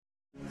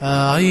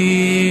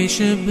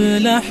أعيش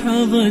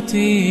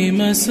بلحظتي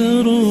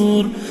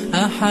مسرور،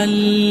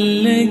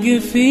 أحلق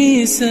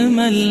في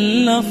سما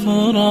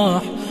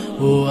الأفراح،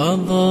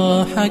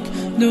 وأضحك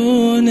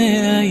دون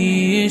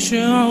أي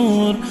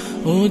شعور،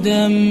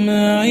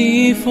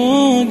 ودمعي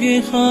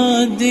فوق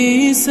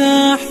خدي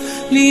ساح،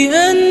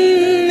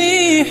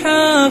 لأني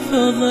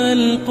حافظ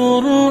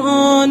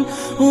القرآن،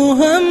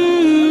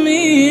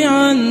 وهمي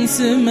عن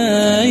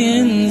سما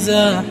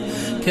ينزاح.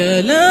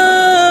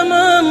 كلام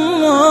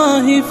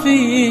الله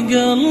في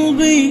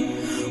قلبي،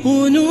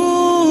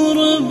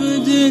 ونور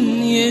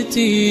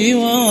بدنيتي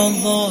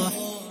وضاح.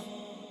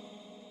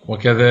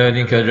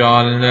 وكذلك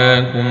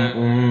جعلناكم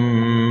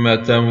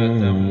أمة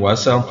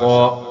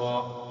وسطا.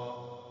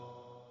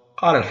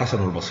 قال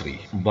الحسن البصري: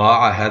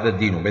 ضاع هذا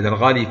الدين بين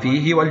الغالي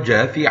فيه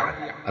والجافي عنه.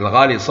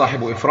 الغالي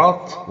صاحب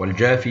إفراط،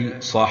 والجافي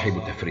صاحب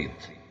تفريط.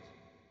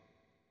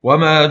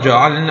 وما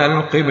جعلنا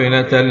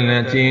القبلة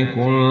التي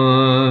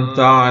كنت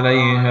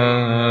عليها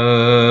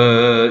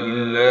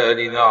إلا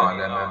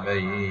لنعلم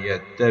من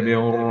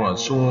يتبع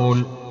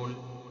الرسول.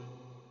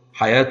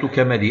 حياتك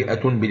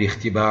مليئة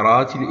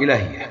بالاختبارات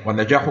الإلهية،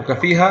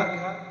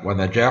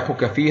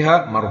 ونجاحك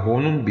فيها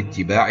مرهون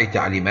باتباع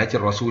تعليمات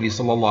الرسول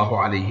صلى الله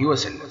عليه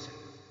وسلم.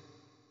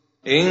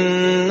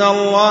 إن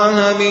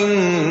الله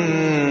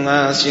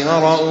بالناس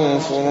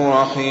لرؤوف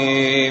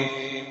رحيم.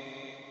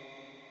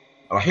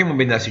 رحيم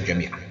بالناس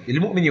جميعا،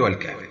 للمؤمن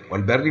والكافر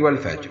والبر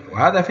والفاجر،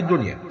 وهذا في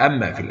الدنيا.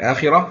 أما في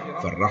الآخرة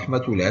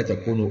فالرحمة لا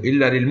تكون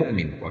إلا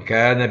للمؤمن،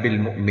 وكان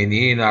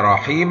بالمؤمنين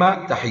رحيما.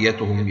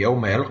 تحيتهم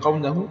يوم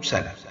يلقونه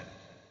سلام.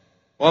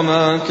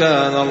 وما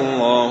كان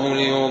الله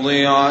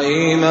ليضيع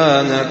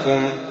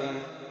إيمانكم.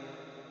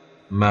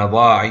 ما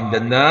ضاع عند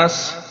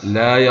الناس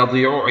لا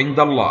يضيع عند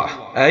الله،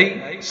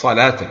 أي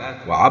صلاة،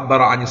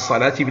 وعبر عن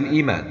الصلاة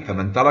بالإيمان،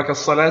 فمن ترك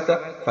الصلاة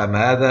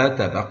فماذا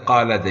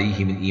تبقى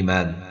لديه من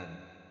إيمان؟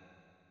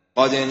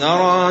 قد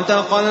نرى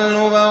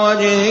تقلب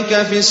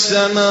وجهك في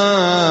السماء،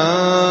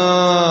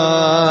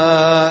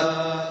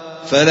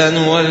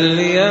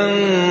 فلنولينك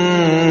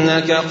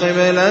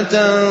قبلة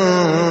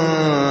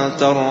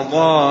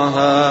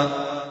ترضاها.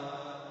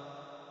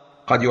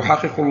 قد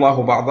يحقق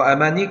الله بعض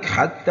أمانيك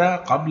حتى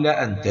قبل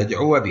أن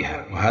تدعو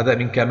بها، وهذا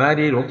من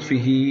كمال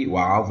لطفه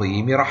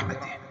وعظيم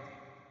رحمته.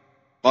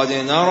 قد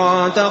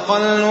نرى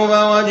تقلب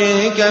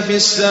وجهك في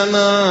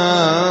السماء.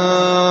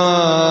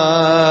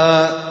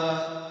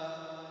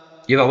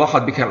 إذا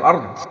ضاقت بك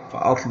الأرض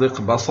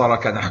فأطلق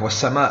بصرك نحو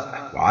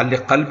السماء،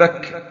 وعلق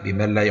قلبك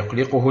بمن لا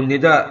يقلقه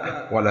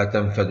النداء ولا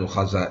تنفد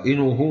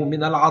خزائنه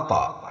من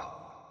العطاء.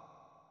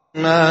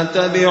 ما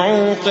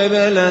تبعوا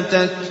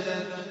قبلتك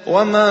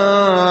وما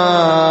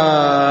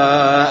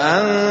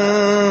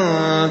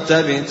أنت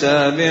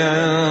بتابع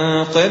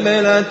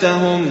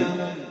قبلتهم.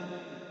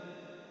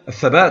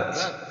 الثبات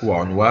هو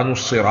عنوان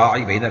الصراع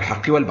بين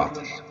الحق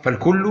والباطل،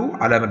 فالكل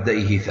على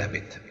مبدئه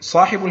ثابت.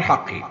 صاحب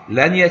الحق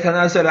لن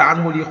يتنازل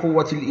عنه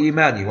لقوة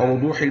الإيمان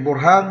ووضوح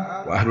البرهان،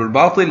 وأهل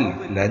الباطل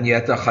لن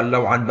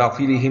يتخلوا عن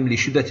باطلهم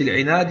لشدة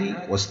العناد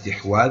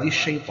واستحواذ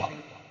الشيطان.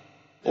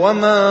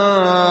 وما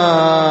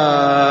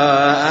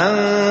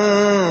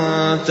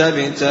أنت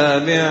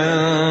بتابع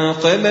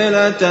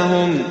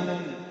قبلتهم.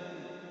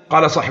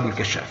 قال صاحب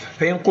الكشاف: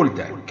 فإن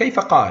قلت كيف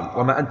قال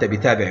وما أنت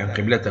بتابع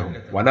قبلتهم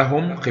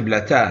ولهم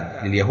قبلتان،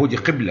 لليهود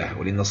قبلة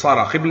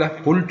وللنصارى قبلة؟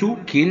 قلت: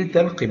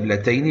 كلتا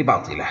القبلتين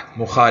باطلة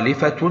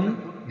مخالفة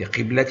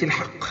لقبلة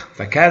الحق،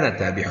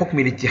 فكانتا بحكم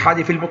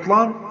الاتحاد في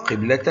البطلان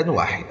قبلة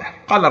واحدة.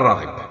 قال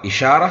الراغب: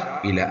 إشارة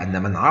إلى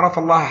أن من عرف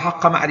الله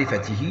حق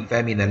معرفته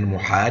فمن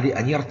المحال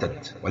أن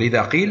يرتد،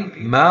 ولذا قيل: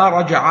 ما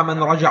رجع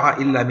من رجع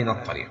إلا من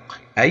الطريق،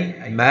 أي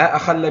ما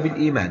أخل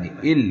بالإيمان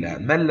إلا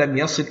من لم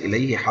يصل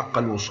إليه حق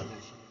الوصول.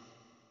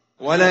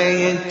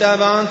 ولئن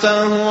اتبعت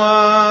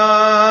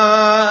أهواءهم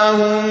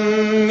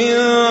من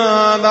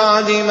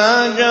بعد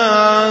ما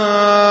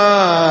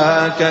جاءك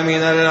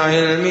من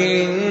العلم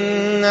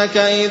إنك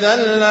إذا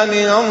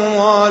لمن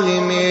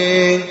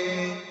الظالمين.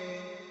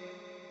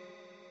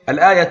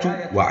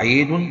 الآية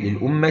وعيد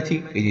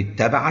للأمة إن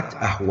اتبعت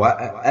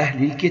أهواء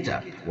أهل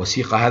الكتاب،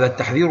 وسيق هذا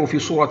التحذير في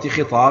صورة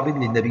خطاب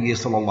للنبي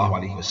صلى الله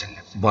عليه وسلم.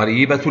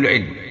 ضريبة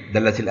العلم.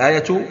 دلت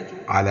الآية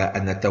على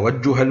أن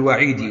توجه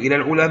الوعيد إلى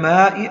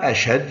العلماء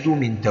أشد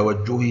من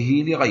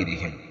توجهه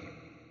لغيرهم.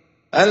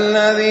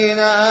 الذين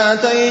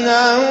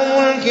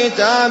آتيناهم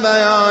الكتاب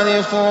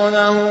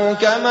يعرفونه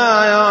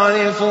كما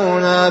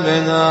يعرفون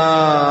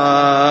أبناءهم.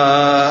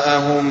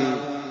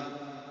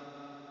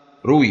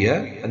 روي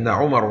أن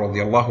عمر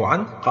رضي الله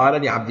عنه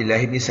قال لعبد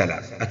الله بن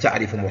سلام: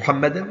 أتعرف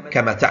محمدا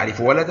كما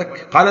تعرف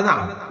ولدك؟ قال: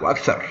 نعم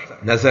وأكثر.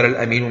 نزل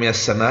الأمين من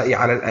السماء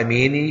على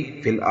الأمين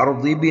في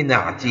الأرض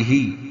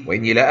بنعته،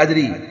 وإني لا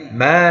أدري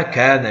ما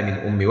كان من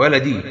أم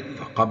ولدي،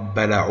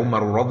 فقبل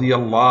عمر رضي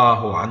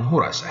الله عنه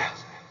رأسه.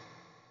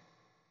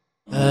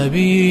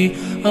 أبي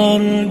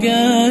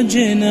أرقى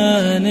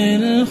جنان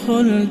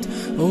الخلد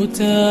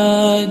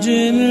وتاج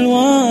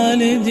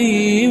الوالد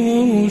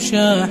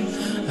وشاح،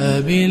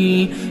 أبي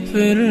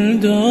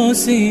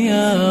الفردوس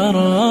يا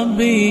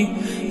ربي،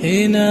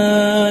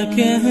 هناك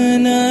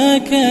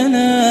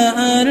أنا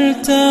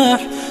أرتاح.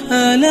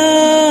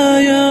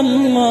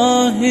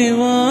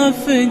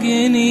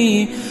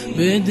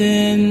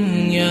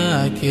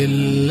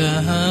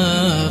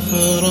 كلها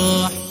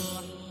فرح.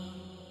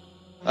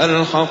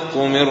 الحق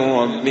من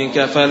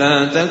ربك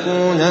فلا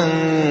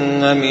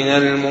تكونن من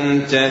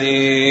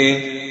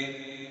الممترين.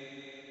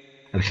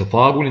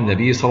 الخطاب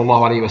للنبي صلى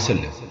الله عليه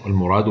وسلم،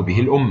 والمراد به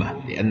الأمة،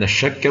 لأن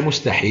الشك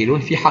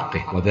مستحيل في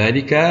حقه،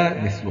 وذلك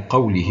مثل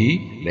قوله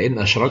لئن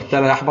أشركت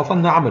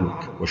ليحبطن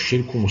عملك،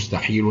 والشرك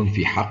مستحيل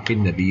في حق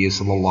النبي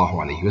صلى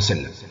الله عليه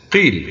وسلم.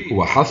 قيل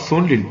هو حث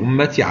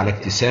للأمة على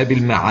اكتساب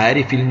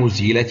المعارف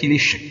المزيلة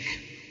للشك.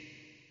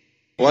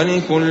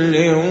 ولكل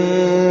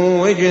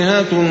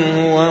وجهة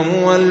هو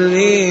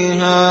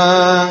موليها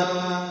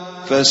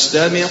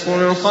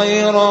فاستبقوا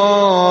الخيرات.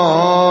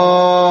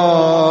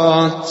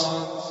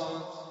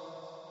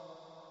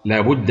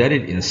 لا بد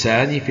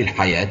للإنسان في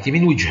الحياة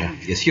من وجهة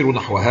يسير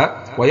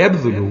نحوها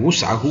ويبذل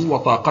وسعه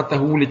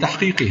وطاقته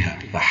لتحقيقها،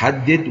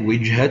 فحدد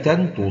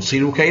وجهة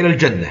توصلك إلى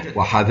الجنة،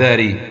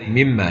 وحذاري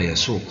مما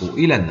يسوق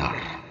إلى النار.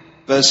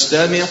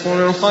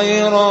 فاستبقوا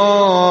الخيرات.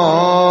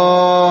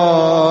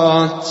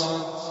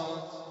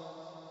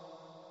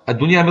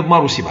 الدنيا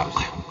مضمار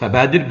سباق،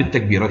 فبادر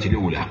بالتكبيرة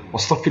الأولى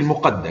والصف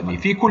المقدم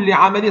في كل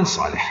عمل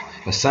صالح،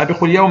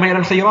 فالسابق اليوم إلى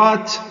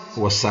الخيرات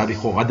هو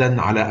السابق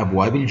غدا على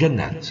أبواب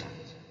الجنات.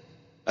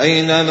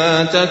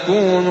 أينما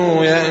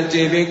تكونوا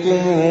يأتي بكم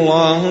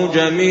الله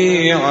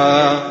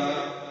جميعا.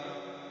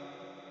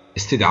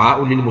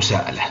 استدعاء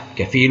للمساءلة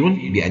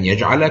كفيل بأن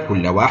يجعل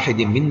كل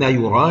واحد منا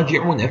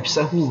يراجع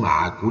نفسه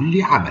مع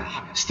كل عمل.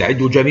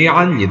 استعدوا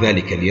جميعا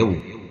لذلك اليوم.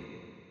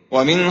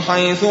 ومن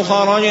حيث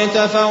خرجت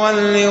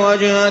فول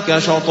وجهك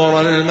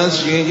شطر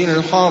المسجد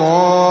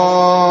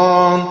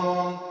الحرام.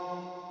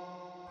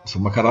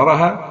 ثم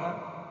كررها.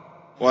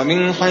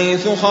 ومن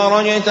حيث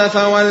خرجت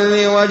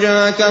فول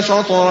وجهك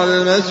شطر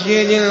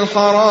المسجد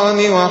الحرام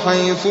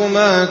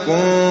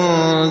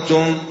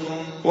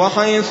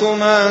وحيث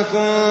ما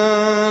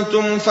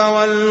كنتم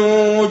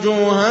فولوا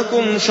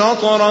وجوهكم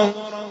شطره.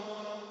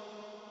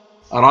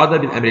 أراد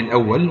بالأمر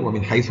الأول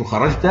ومن حيث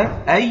خرجت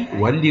أي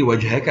ولي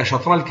وجهك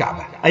شطر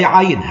الكعبة، أي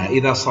عاينها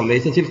إذا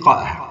صليت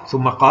تلقاءها.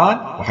 ثم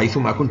قال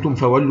وحيثما كنتم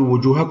فولوا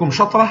وجوهكم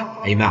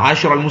شطره، أي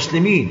معاشر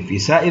المسلمين في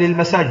سائر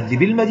المساجد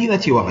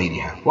بالمدينة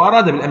وغيرها.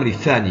 وأراد بالأمر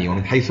الثاني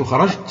ومن حيث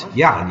خرجت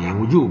يعني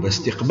وجوب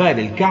استقبال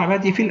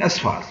الكعبة في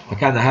الأسفار،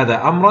 فكان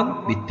هذا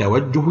أمرا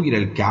بالتوجه إلى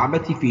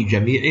الكعبة في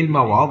جميع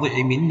المواضع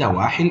من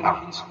نواحي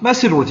الأرض. ما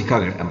سر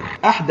تكرار الأمر؟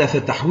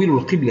 أحدث تحويل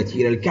القبلة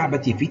إلى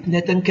الكعبة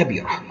فتنة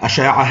كبيرة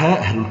أشاعها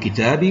أهل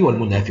الكتاب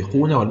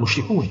والمنافقون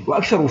والمشركون،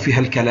 وأكثروا فيها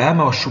الكلام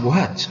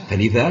والشبهات،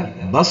 فلذا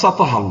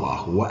بسطها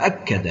الله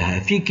وأكدها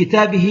في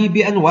كتابه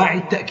بأنواع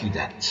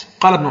التأكيدات.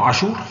 قال ابن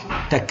عاشور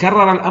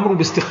تكرر الأمر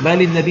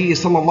باستقبال النبي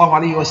صلى الله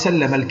عليه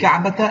وسلم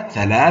الكعبة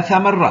 3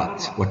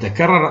 مرات،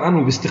 وتكرر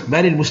الأمر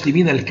باستقبال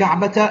المسلمين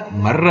الكعبة 2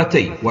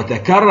 مرتين،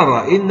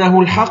 وتكرر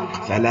إنه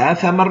الحق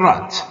 3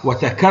 مرات،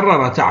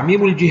 وتكرر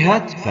تعميم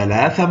الجهات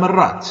 3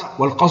 مرات.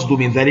 والقصد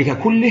من ذلك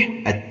كله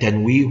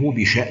التنويه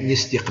بشأن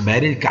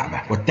استقبال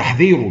الكعبة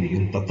والتحذير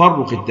من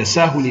تطرق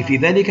التساهل في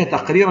ذلك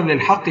تقريرا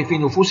للحق في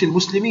نفوس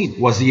المسلمين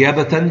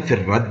وزيادة في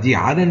الرد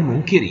على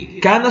المنكرين.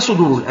 كان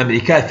صدور الأمر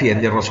كافيا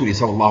للرسول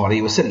صلى الله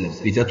عليه وسلم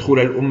لتدخل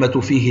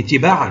الأمة فيه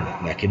تباعا،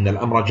 لكن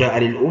الأمر جاء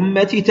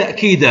للأمة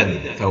تأكيدا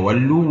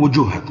فولوا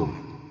وجوهكم.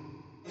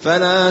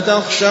 فلا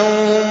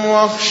تخشوهم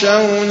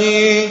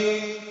واخشوني.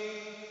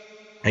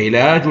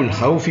 علاج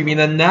الخوف من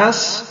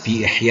الناس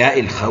في إحياء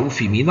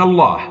الخوف من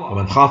الله،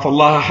 ومن خاف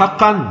الله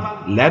حقا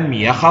لم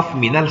يخف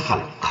من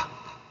الخلق.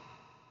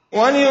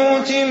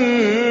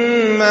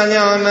 وليتم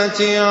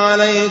نعمتي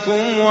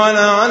عليكم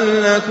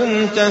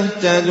ولعلكم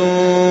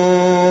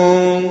تهتدون.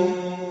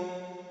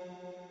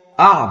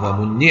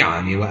 أعظم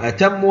النعم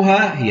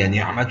وأتمها هي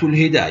نعمة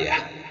الهداية.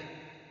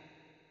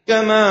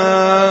 كما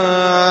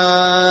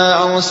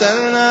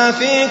أرسلنا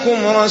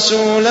فيكم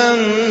رسولا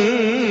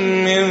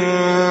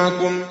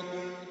منكم.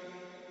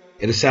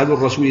 إرسال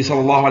الرسول صلى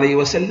الله عليه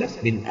وسلم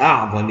من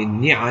أعظم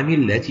النعم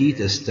التي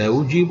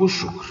تستوجب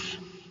الشكر.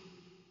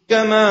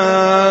 كما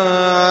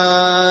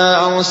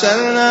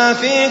أرسلنا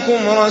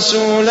فيكم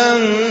رسولا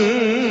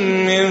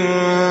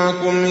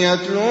منكم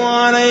يتلو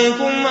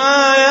عليكم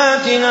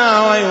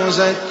آياتنا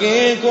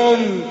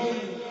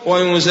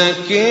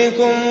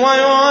ويزكيكم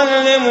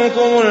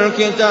ويعلمكم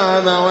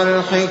الكتاب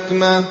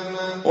والحكمة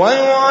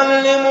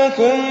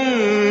ويعلمكم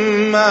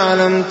ما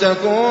لم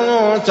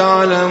تكونوا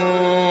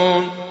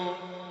تعلمون.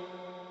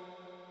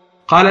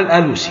 قال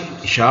الآلوسي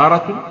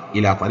إشارة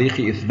إلى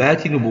طريق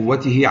إثبات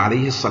نبوته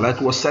عليه الصلاة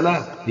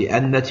والسلام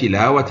بأن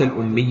تلاوة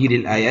الأمي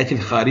للآيات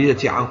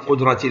الخارجة عن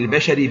قدرة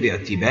البشر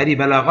باعتبار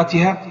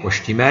بلاغتها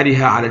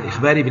واشتمالها على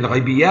الإخبار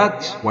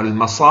بالغيبيات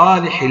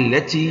والمصالح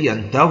التي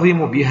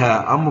ينتظم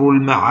بها أمر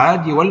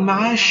المعاد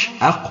والمعاش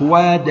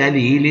أقوى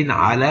دليل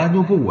على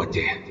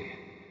نبوته.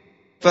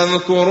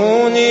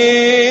 فاذكروني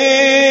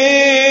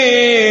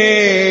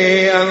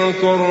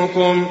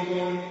أذكركم.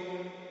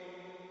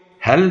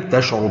 هل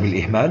تشعر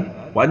بالإهمال؟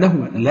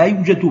 وأنه لا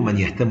يوجد من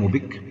يهتم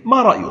بك؟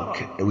 ما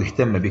رأيك لو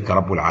اهتم بك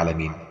رب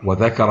العالمين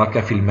وذكرك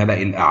في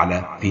الملأ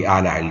الأعلى في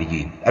أعلى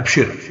عليين؟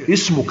 أبشر،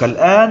 اسمك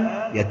الآن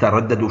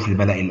يتردد في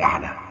الملأ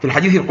الأعلى. في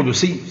الحديث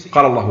القدسي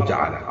قال الله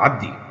تعالى: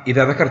 عبدي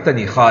إذا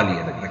ذكرتني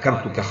خاليا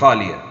ذكرتك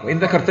خاليا، وإن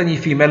ذكرتني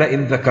في ملأ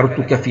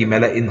ذكرتك في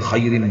ملأ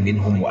خير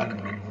منهم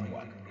وأكبر.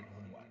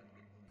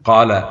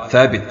 قال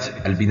ثابت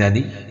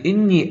البناني: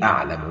 إني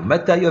أعلم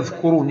متى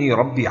يذكرني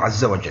ربي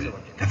عز وجل،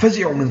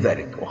 ففزعوا من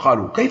ذلك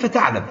وقالوا: كيف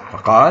تعلم؟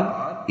 فقال: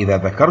 إذا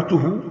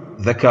ذكرته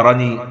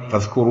ذكرني،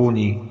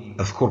 فاذكروني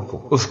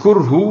أذكركم.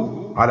 اذكره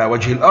على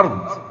وجه الأرض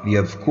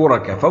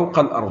ليذكرك فوق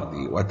الأرض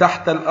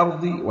وتحت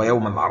الأرض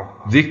ويوم العرض.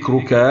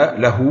 ذكرك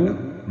له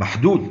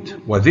محدود،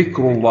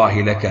 وذكر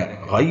الله لك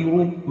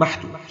غير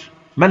محدود.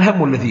 ما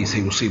الهم الذي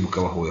سيصيبك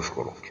وهو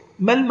يذكرك؟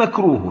 ما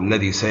المكروه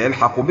الذي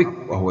سيلحق بك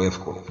وهو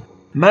يذكرك؟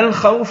 ما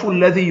الخوف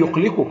الذي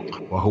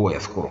يقلقك وهو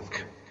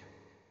يذكرك؟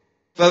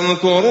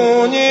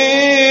 فاذكروني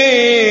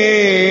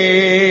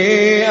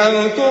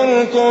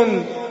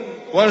أذكركم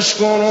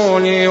واشكروا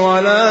لي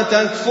ولا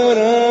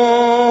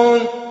تكفرون.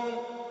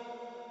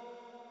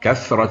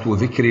 كثرة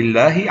ذكر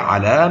الله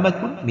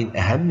علامة من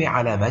أهم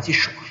علامات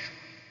الشكر.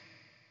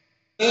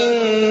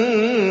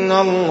 إن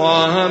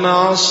الله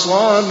مع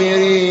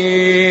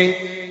الصابرين.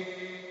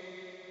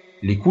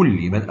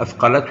 لكل من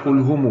أثقلته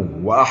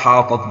الهموم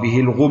وأحاطت به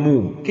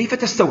الغموم كيف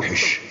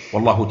تستوحش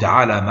والله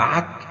تعالى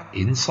معك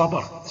إن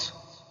صبرت.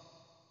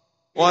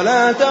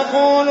 ولا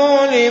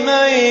تقولوا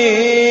لمن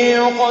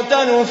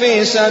يقتل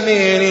في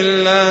سبيل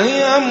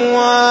الله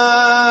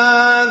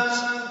أموات،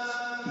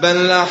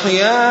 بل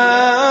أحياء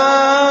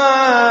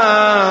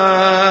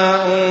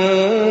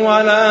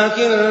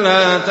ولكن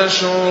لا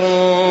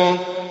تشعرون.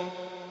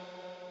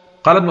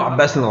 قال ابن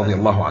عباس رضي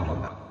الله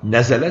عنهما: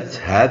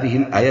 نزلت هذه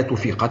الآية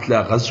في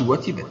قتلى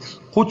غزوة بدر،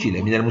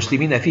 قتل من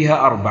المسلمين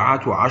فيها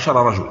 14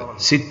 رجلا،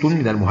 6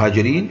 من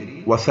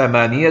المهاجرين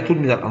و8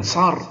 من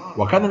الأنصار،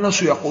 وكان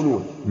الناس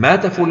يقولون: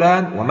 مات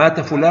فلان ومات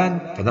فلان،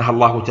 فنهى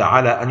الله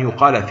تعالى أن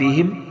يقال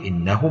فيهم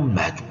إنهم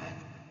ماتوا،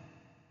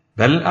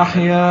 بل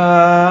أحياء.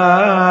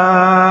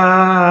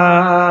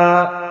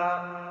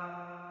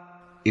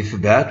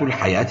 إثبات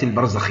الحياة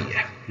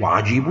البرزخية.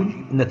 وعجيب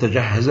أن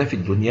نتجهز في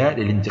الدنيا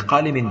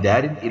للانتقال من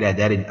دار إلى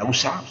دار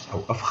أوسع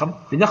أو أفخم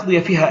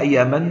لنقضي فيها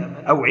أياما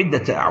أو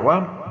عدة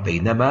أعوام،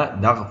 بينما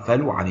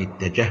نغفل عن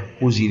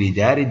التجهز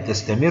لدار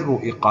تستمر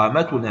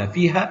إقامتنا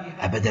فيها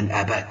أبد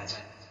الآباد.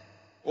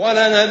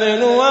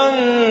 ولنبلونكم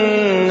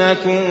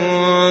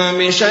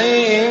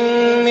بشيء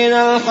من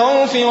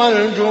الخوف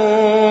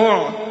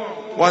والجوع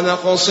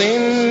ونقص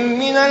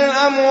من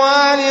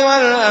الأموال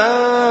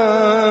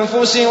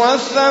والأنفس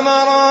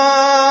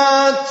والثمرات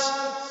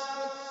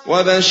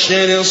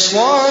وبشر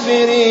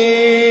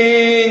الصابرين.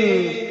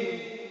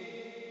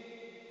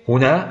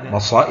 هنا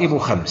مصائب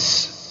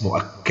 5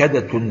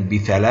 مؤكدة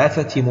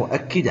ب3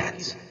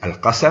 مؤكدات: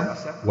 القسم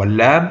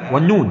واللام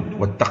والنون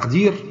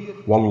والتقدير،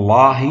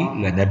 والله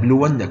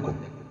لنبلونكم،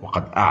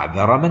 وقد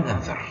أعذر من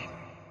أنذر.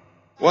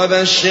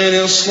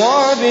 وبشر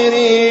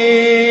الصابرين.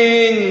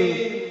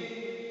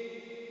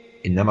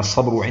 إنما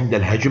الصبر عند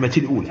الهجمة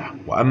الأولى،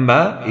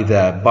 وأما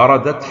إذا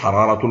بردت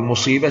حرارة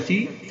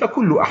المصيبة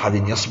فكل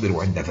أحد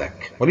يصبر عند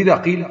ذاك. ولذا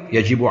قيل: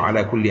 يجب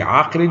على كل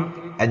عاقل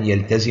أن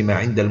يلتزم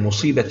عند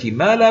المصيبة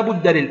ما لا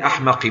بد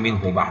للأحمق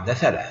منه بعد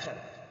 3.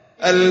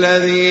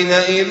 الذين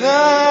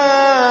إذا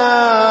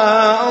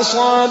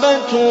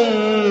أصابتهم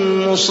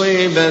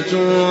مصيبة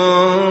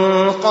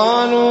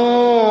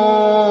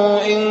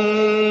قالوا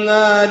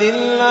إنا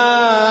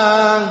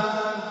لله.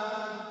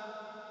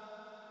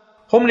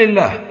 هم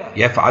لله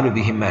يفعل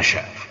بهم ما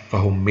شاء،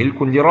 فهم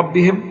ملك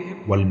لربهم،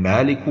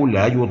 والمالك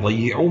لا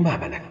يضيع ما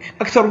ملك.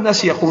 أكثر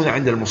الناس يقولون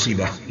عند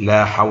المصيبة: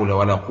 لا حول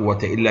ولا قوة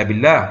إلا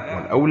بالله،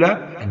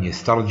 والأولى أن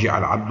يسترجع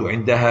العبد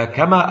عندها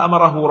كما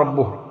أمره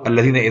ربه.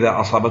 الذين إذا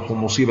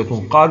أصابتهم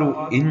مصيبة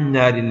قالوا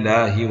إنا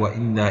لله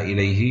وإنا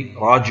إليه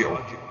راجعون.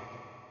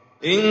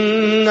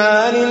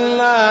 إنا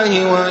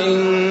لله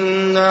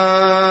وإنا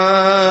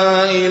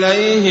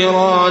إليه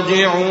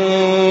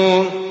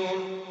راجعون.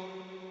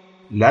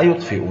 لا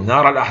يطفئ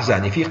نار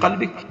الأحزان في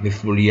قلبك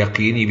مثل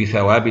اليقين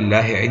بثواب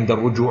الله عند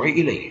الرجوع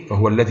إليه،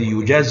 فهو الذي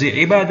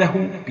يجازي عباده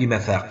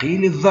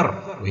بمثاقيل الذر،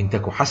 وإن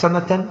تك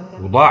حسنة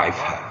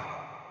يضاعفها.